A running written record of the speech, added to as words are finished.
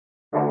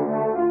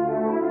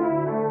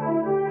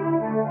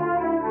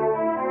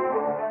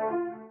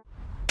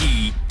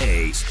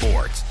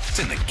It's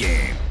in the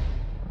game.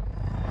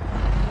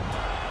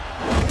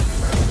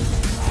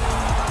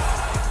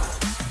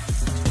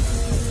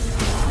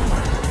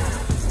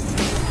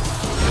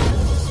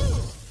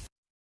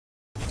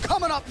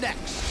 Coming up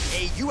next,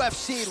 a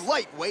UFC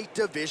lightweight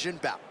division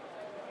bout.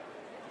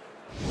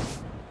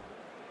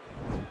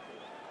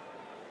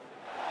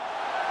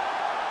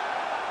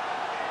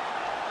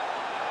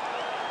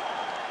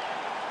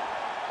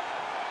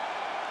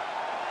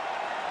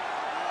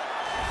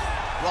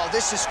 Well,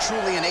 this is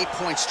truly an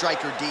 8-point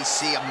striker,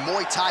 DC, a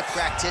Muay Thai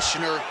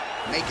practitioner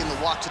making the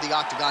walk to the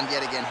octagon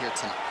yet again here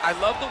tonight. I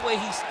love the way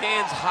he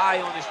stands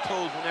high on his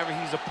toes whenever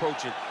he's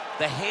approaching.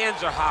 The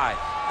hands are high,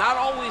 not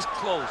always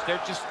close.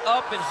 They're just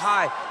up and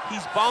high.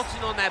 He's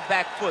bouncing on that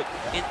back foot,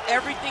 and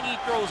everything he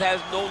throws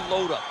has no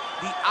load up.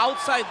 The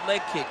outside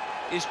leg kick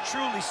is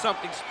truly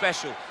something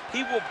special.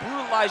 He will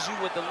brutalize you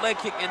with the leg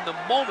kick, and the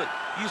moment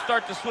you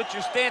start to switch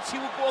your stance, he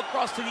will go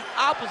across to the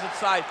opposite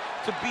side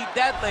to beat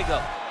that leg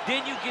up.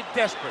 Then you get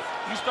desperate.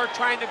 You start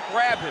trying to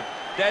grab him.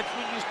 That's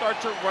when you start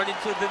to run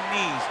into the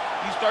knees.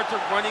 You start to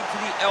run into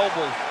the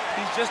elbows.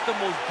 He's just the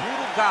most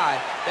brutal guy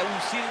that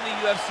we've seen in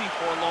the UFC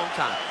for a long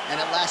time.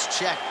 And at last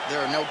check, there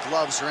are no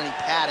gloves or any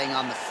padding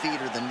on the feet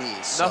or the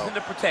knees. Nothing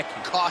to protect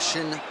you.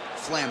 Caution,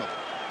 flammable.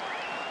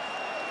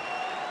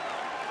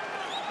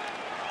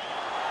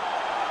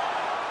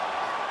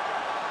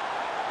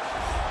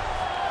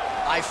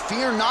 I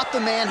fear not the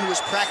man who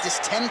has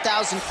practiced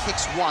 10,000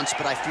 kicks once,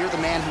 but I fear the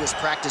man who has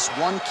practiced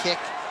one kick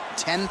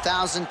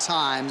 10,000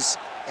 times.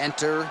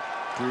 Enter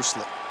Bruce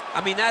Lee.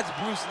 I mean, that's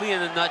Bruce Lee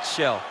in a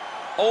nutshell.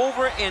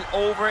 Over and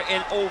over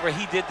and over,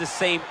 he did the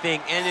same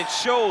thing, and it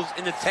shows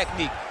in the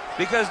technique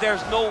because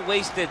there's no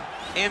wasted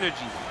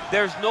energy.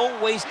 There's no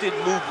wasted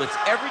movements.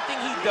 Everything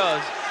he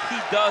does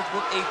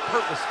with a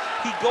purpose.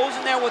 He goes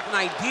in there with an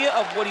idea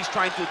of what he's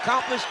trying to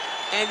accomplish,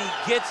 and he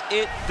gets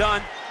it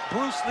done.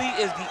 Bruce Lee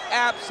is the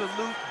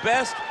absolute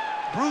best.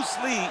 Bruce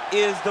Lee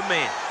is the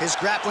man. His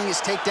grappling,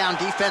 his takedown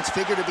defense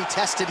figure to be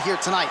tested here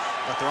tonight,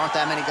 but there aren't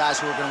that many guys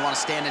who are going to want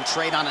to stand and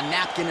trade on a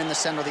napkin in the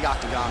center of the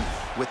octagon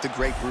with the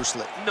great Bruce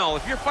Lee. No,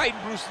 if you're fighting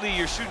Bruce Lee,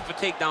 you're shooting for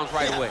takedowns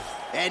right away.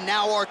 And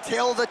now our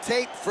tail of the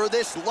tape for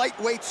this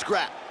lightweight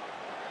scrap.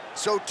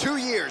 So 2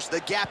 years,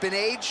 the gap in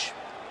age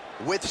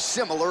with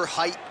similar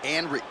height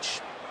and reach.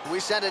 We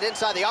send it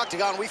inside the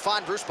octagon, we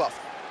find Bruce Buffer.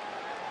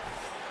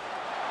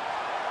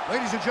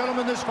 Ladies and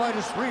gentlemen, this fight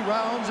is 3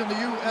 rounds in the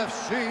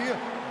UFC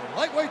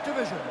lightweight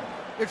division.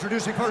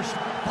 Introducing first,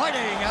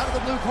 fighting out of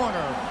the blue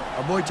corner,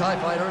 a Muay Thai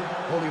fighter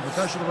holding a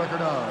professional record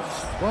of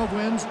 12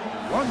 wins,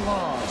 1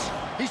 loss.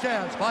 He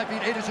stands 5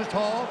 feet 8 inches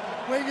tall,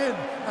 weighing in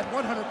at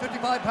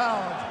 155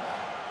 pounds.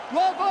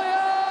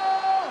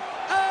 Rafael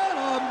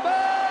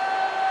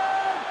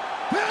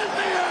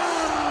Fiziev!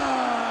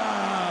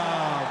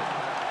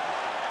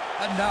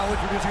 And now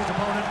introducing his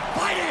opponent,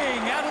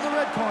 fighting out of the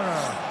red corner.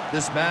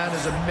 This man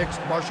is a mixed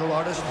martial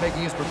artist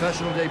making his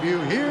professional debut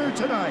here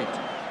tonight.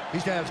 He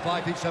stands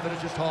 5 feet 7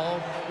 inches tall,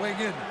 weighing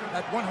in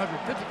at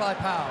 155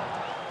 pounds.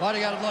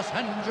 Fighting out of Los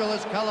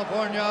Angeles,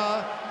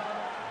 California,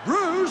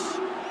 Bruce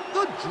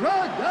the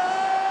Dragon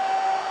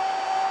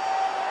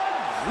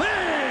Lee!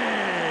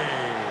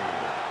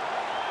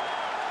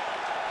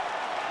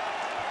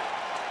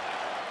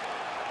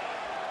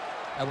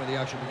 And when the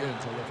action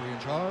begins, our referee in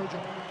charge,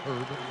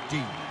 Herb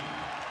Dean.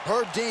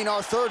 Herb Dean,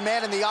 our 3rd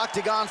man in the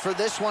octagon for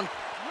this one.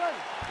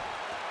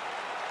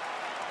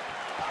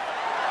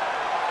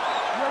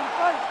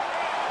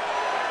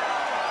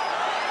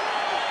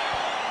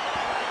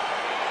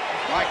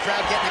 All right,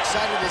 crowd getting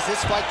excited as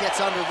this fight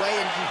gets underway,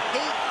 and you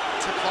hate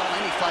to call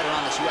any fighter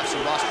on this UFC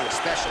roster a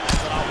specialist,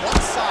 but on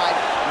one side,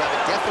 you have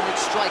a definite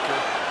striker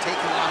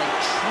taking on a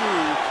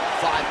true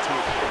 5-2.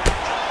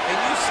 And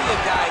you see a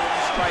guy in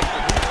the striker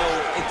who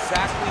knows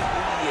exactly who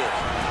he is.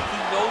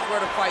 He knows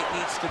where the fight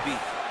needs to be.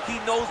 He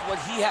knows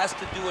what he has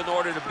to do in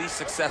order to be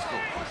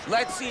successful.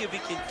 Let's see if he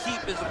can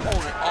keep his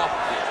opponent off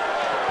of it.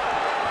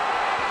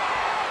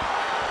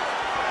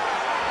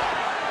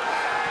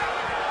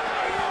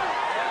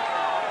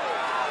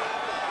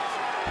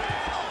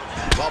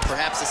 Well,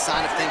 perhaps a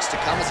sign of things to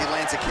come as he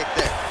lands a kick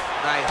there.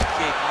 Nice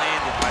kick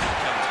landed by the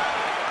counter.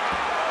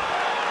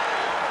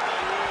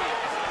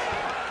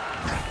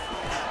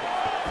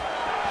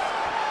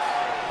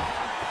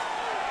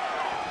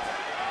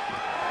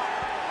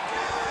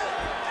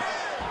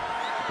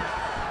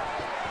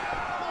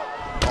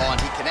 Oh,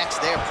 and he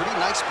connects there. Pretty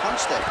nice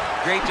punch there.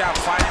 Great job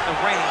finding the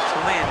range to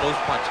land those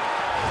punches.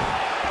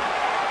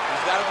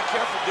 He's got to be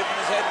careful dipping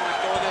his head when he's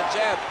throwing that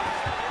jab.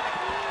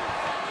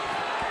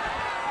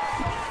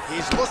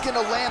 He's looking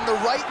to land the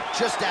right,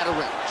 just out of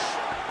range.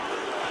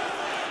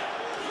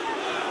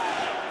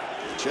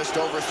 Just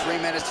over 3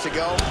 minutes to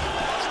go. All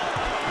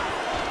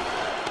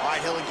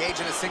right, he'll engage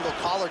in a single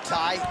collar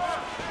tie.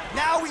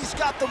 Now he's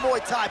got the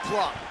Muay Thai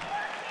plug.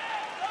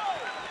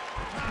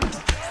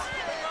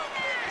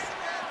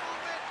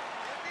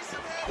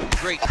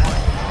 Great. Kick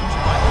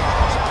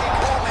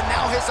home, and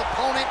now his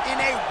opponent in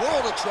a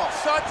world of trouble.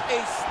 Such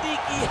a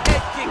sneaky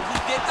head kick. He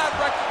did not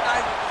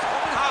recognize it was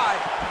coming high,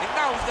 and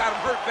now he's got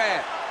him hurt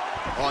bad.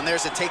 Oh, and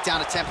there's a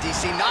takedown attempt,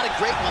 DC. Not a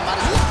great one, not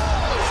as well.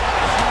 Oh,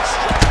 huge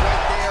strike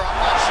right there. I'm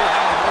not sure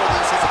how many more of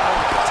these his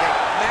opponent can take.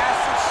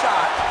 Massive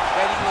shot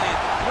that he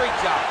landed. Great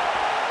job.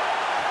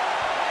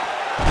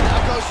 Now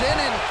goes in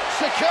and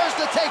secures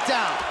the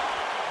takedown.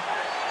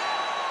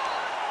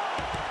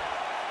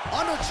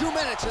 Under 2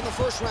 minutes in the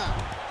first round.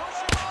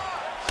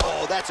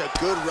 Oh, that's a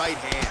good right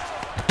hand.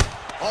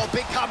 Oh,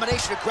 big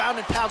combination of ground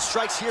and pound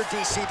strikes here,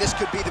 DC. This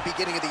could be the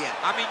beginning of the end.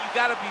 I mean, you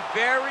got to be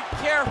very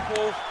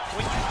careful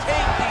when you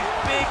take these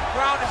big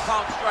ground and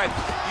pound strikes.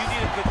 You need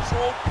a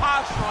controlled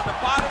posture on the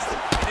bottom,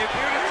 and if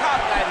you're the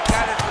top guy, the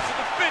guy that's to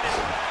the finish,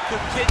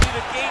 continue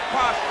to gain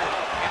posture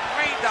and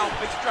rain down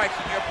big strikes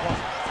on your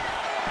opponent.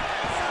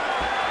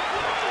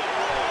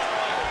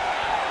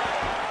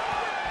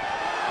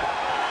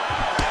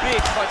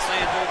 Big punch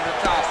lands over the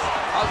top.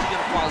 How's he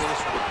going to follow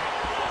this one?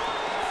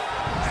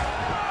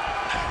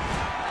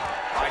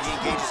 He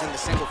engages in the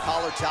single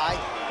collar tie.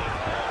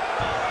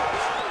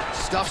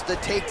 Stuffs the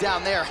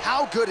takedown there.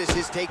 How good is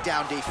his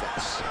takedown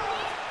defense?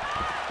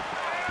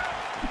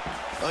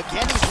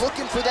 Again, he's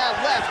looking for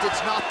that left.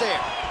 It's not there.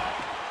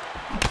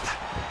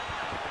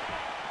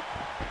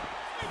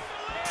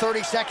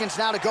 30 seconds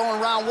now to go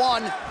in round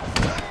one.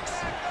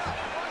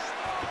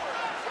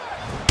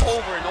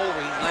 Over and over,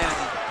 he's landing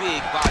these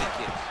big body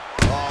kicks.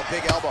 Oh,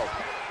 big elbow.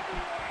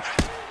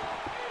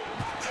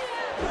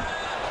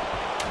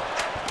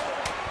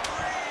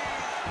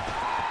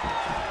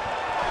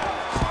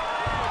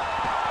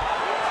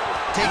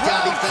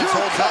 Takedown defense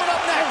holds up.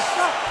 Up next.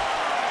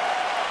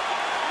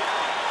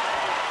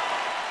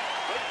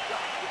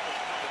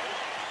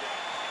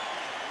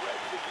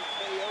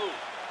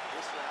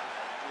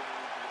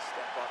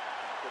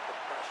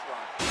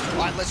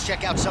 All right, let's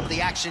check out some of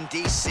the action,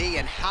 DC,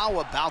 and how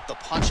about the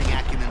punching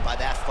acumen by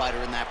that fighter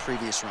in that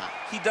previous round?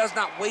 He does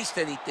not waste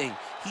anything.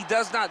 He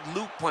does not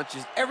loop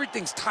punches.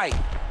 Everything's tight.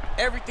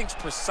 Everything's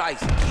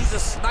precise. He's a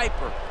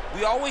sniper.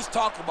 We always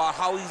talk about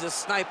how he's a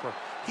sniper.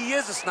 He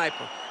is a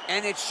sniper,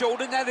 and it showed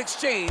in that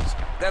exchange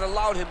that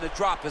allowed him to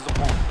drop his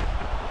opponent.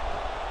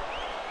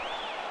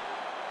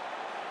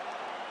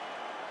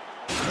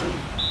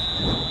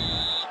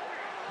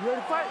 You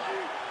ready to fight?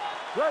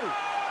 Ready.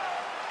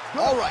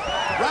 All right,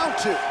 round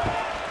two.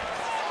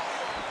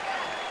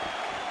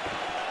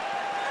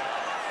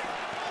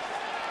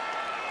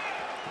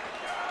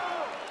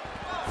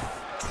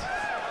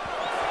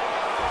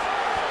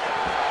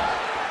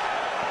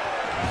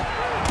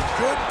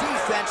 Good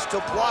defense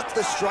to block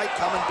the strike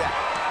coming back.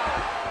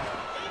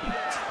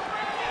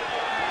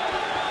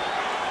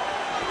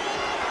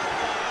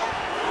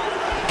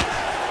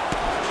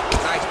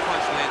 Nice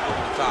punch lands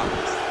over the top.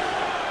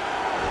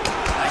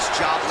 Nice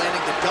job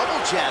landing the double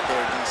jab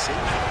there, DC. I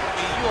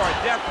mean, you are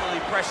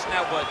definitely pressing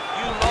that, but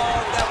you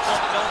love that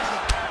one, don't you?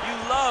 You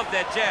love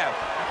that jab.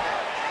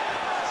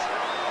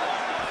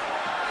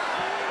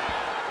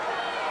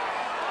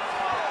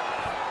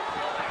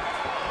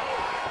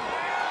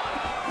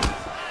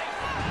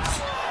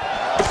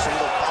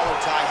 Single collar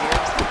tie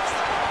here.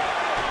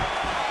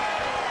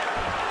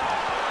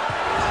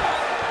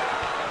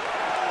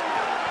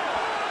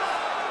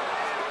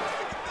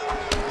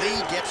 Lee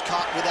gets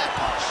caught with that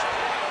punch.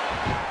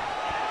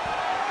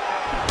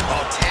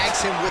 Oh,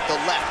 tags him with the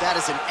left. That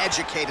is an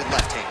educated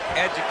left hand.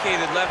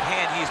 Educated left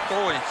hand. He's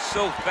throwing it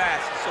so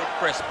fast and so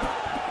crisp.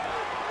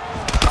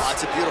 Oh,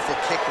 that's a beautiful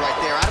kick right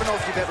there. I don't know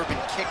if you've ever been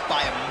kicked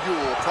by a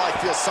mule. Probably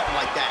feels something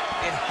like that.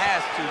 It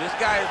has to. This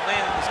guy is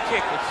landing this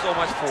kick with so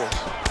much force.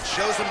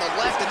 Shows him the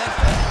left and then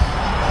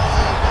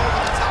over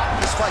the top.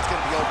 This fight's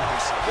going to be over,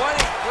 DC. What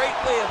a great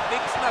way of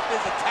mixing up his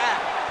attack.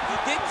 He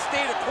didn't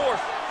stay the course.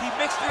 He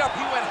mixed it up.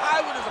 He went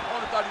high when his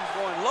opponent thought he was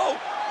going low,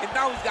 and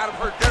now he's got him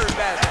hurt very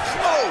bad.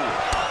 Whoa!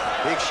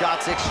 Big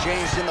shots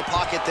exchanged in the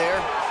pocket there.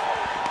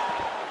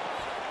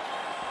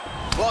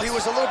 Well, he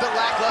was a little bit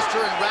lackluster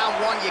in round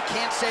one. You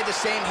can't say the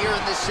same here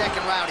in this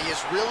second round. He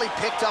has really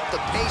picked up the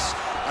pace,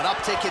 an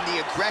uptick in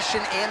the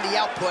aggression and the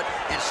output,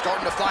 and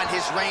starting to find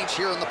his range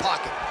here in the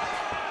pocket.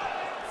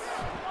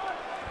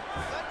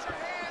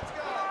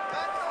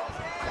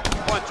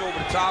 Punch over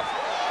the top.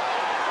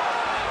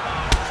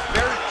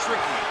 Very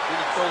tricky when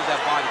he throws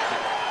that body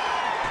kick.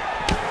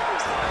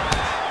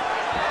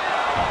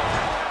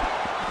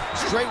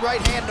 Straight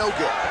right hand, no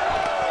good.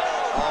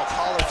 Oh,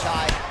 collar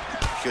tie.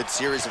 Good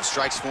series of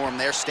strikes for him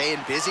there, staying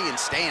busy and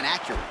staying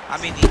accurate. I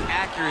mean, the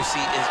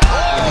accuracy is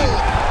unbelievable.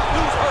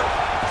 Who's hurt?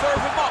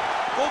 Serve him up.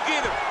 Go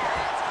get him.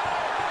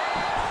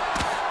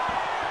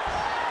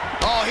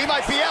 Oh, he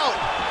might be out.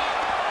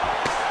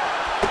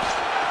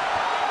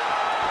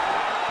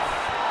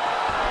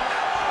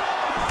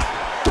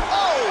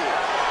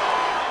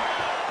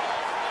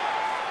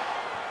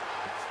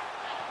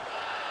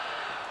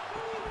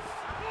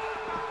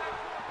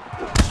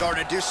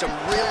 Starting to do some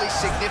really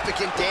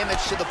significant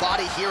damage to the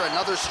body here.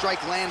 Another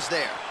strike lands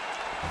there.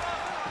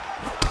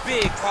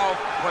 Big,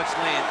 powerful punch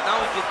lands. Now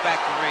he gets back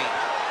to range.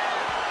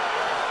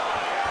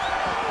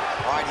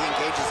 All right, he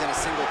engages in a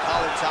single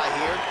collar tie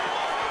here.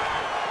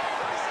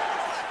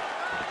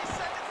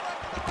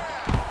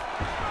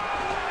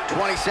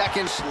 .20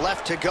 seconds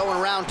left to go in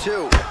round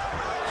two.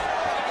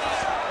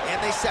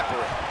 and they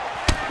separate.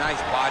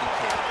 Nice body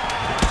kick.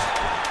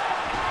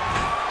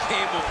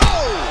 Camel.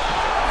 Oh!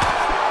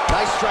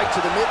 Nice strike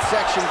to the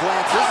midsection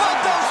glances. How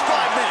about those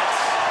 5 minutes?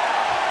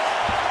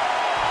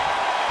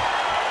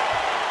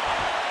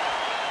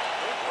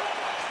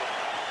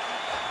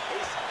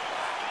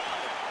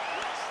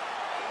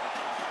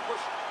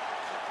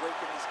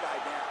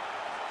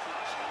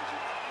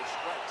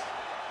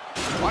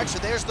 All right, so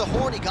there's the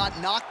Horn. He got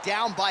knocked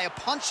down by a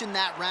punch in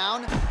that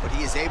round, but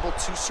he is able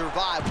to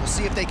survive. We'll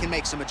see if they can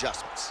make some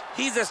adjustments.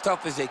 He's as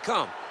tough as they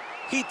come.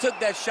 He took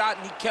that shot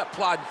and he kept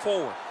plodding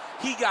forward.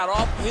 He got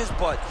off his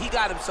butt. He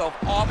got himself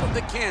off of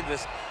the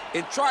canvas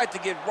and tried to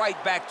get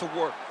right back to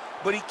work.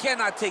 But he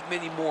cannot take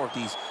many more of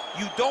these.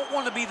 You don't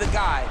want to be the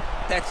guy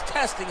that's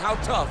testing how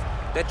tough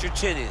that your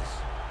chin is.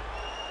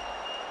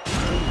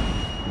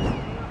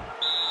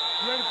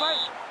 You ready to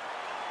fight?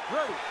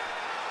 Ready.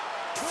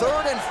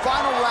 Third and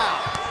final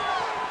round.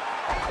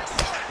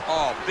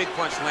 Oh, big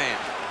punch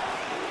lands.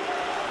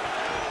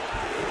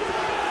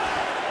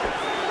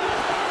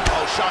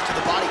 Oh, shot to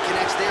the body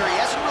connects there. He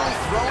hasn't really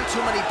thrown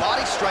too many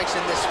body strikes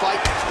in this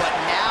fight, but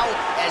now,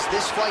 as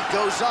this fight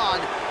goes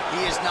on,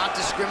 he is not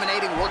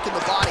discriminating, working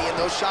the body, and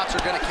those shots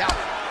are going to count.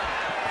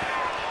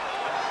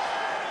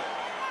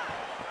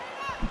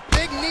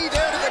 Big knee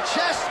there to the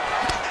chest.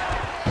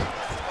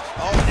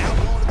 Oh, now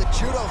going to the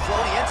judo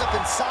throw. He ends up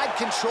in side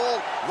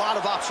control. A lot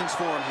of options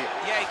for him here.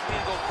 Yeah, he can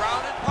either go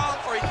ground and pound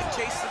or he can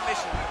chase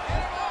submission.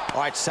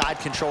 All right, side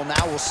control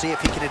now. We'll see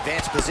if he can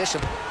advance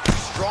position.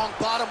 Strong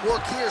bottom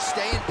work here,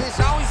 staying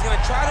busy. Now he's going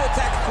to try to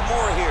attack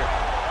Kimura here.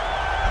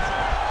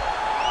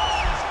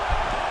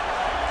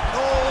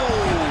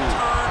 Oh!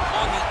 Turn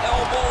on the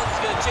elbow, and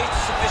he's going to chase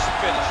the submission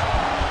finish.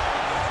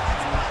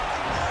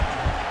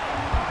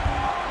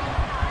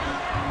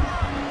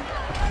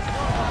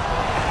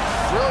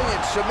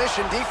 Brilliant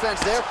submission defense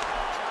there.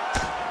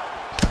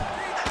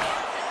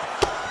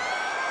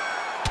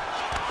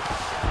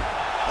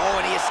 Oh,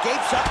 and he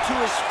escapes up to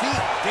his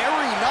feet.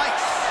 Very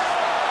nice.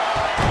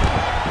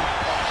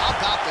 How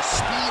about the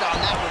speed on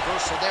that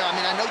reversal there? I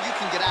mean, I know you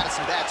can get out of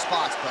some bad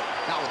spots, but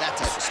not with that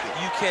type of speed.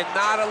 You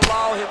cannot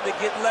allow him to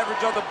get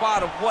leverage on the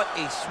bottom. What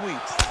a sweep.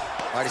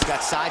 All right, he's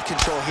got side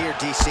control here,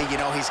 DC. You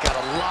know, he's got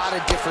a lot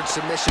of different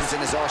submissions in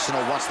his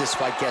arsenal once this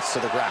fight gets to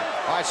the ground.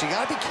 All right, so you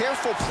got to be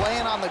careful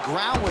playing on the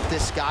ground with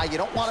this guy.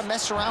 You don't want to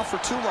mess around for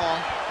too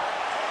long.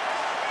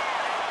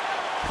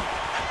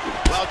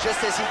 Well,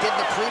 just as he did in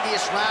the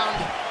previous round,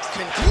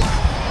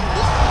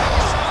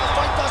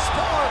 fight thus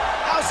far.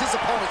 How's his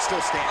opponent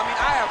still standing? I mean,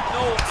 I have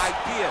no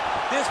idea.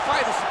 This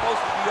fight is supposed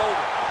to be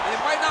over. And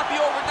it might not be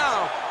over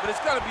now, but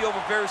it's got to be over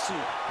very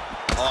soon.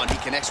 Oh, and he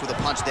connects with a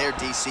punch there,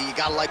 DC. You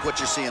got to like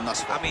what you're seeing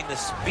thus far. I mean, the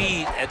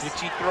speed at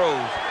which he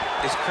throws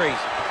is crazy.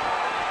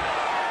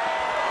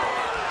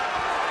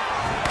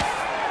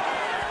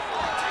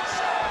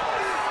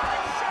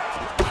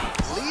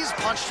 Lee's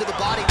punch to the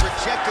body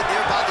rejected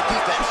there by the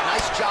defense.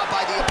 Nice job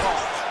by the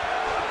opponent.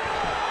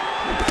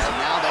 And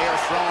now they are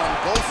throwing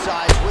both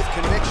sides with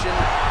conviction.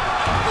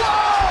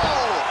 Whoa!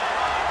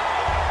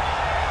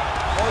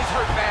 Oh, he's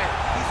hurt bad.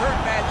 He's hurt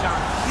bad, John.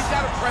 He's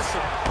got to press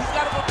him. He's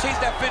got to go chase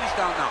that finish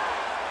down now.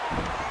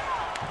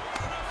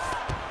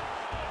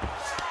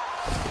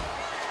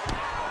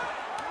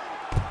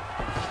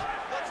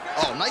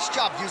 Oh, nice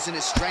job using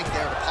his strength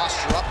there to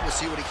posture up. We'll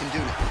see what he can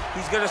do now.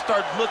 He's going to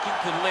start looking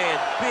to land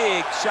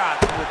big shots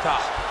from the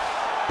top.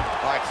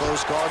 All right,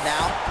 close guard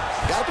now.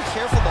 Got to be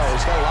careful, though.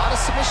 He's got a lot of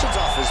submissions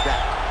off his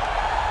back.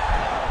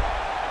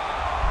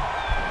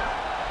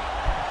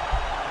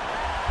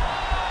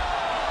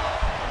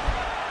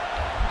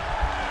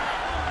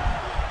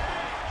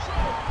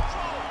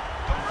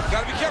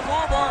 Got to be careful,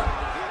 armbar.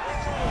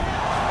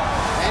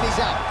 And he's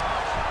out.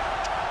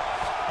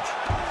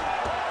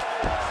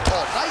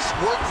 Oh, nice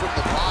work from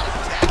the bottom.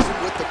 Tags him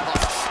with the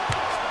punch.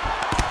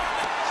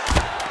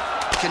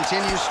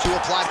 Continues to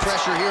apply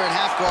pressure here in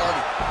half guard.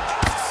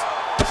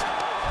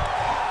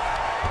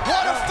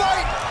 What a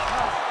fight!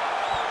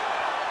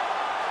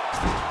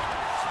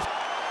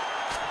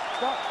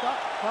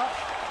 Stop.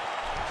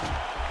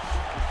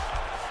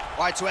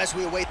 All right, so as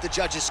we await the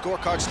judges'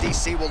 scorecards,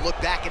 DC will look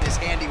back at his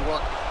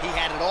handiwork. He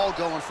had it all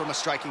going from a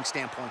striking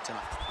standpoint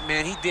tonight.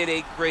 Man, he did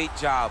a great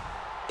job.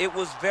 It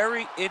was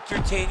very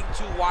entertaining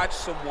to watch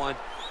someone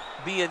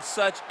be in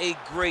such a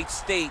great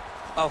state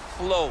of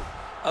flow,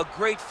 a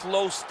great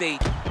flow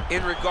state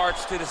in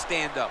regards to the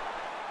stand-up.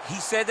 He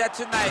said that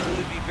tonight he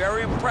would be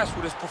very impressed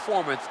with his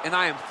performance, and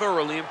I am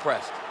thoroughly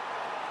impressed.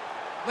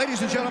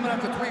 Ladies and gentlemen,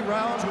 after 3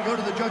 rounds, we go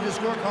to the judges'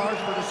 scorecards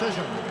for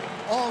decision.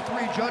 All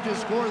 3 judges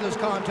score this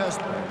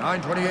contest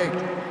 9-28.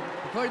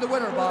 Declared the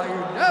winner by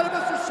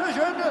unanimous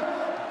decision,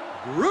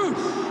 Bruce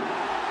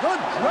the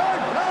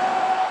Dragon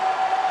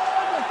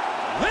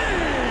Lee!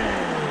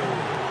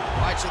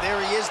 All right, so there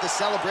he is. The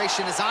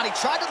celebration is on. He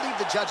tried to leave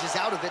the judges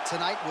out of it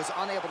tonight, was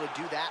unable to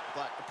do that,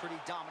 but a pretty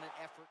dominant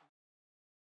effort.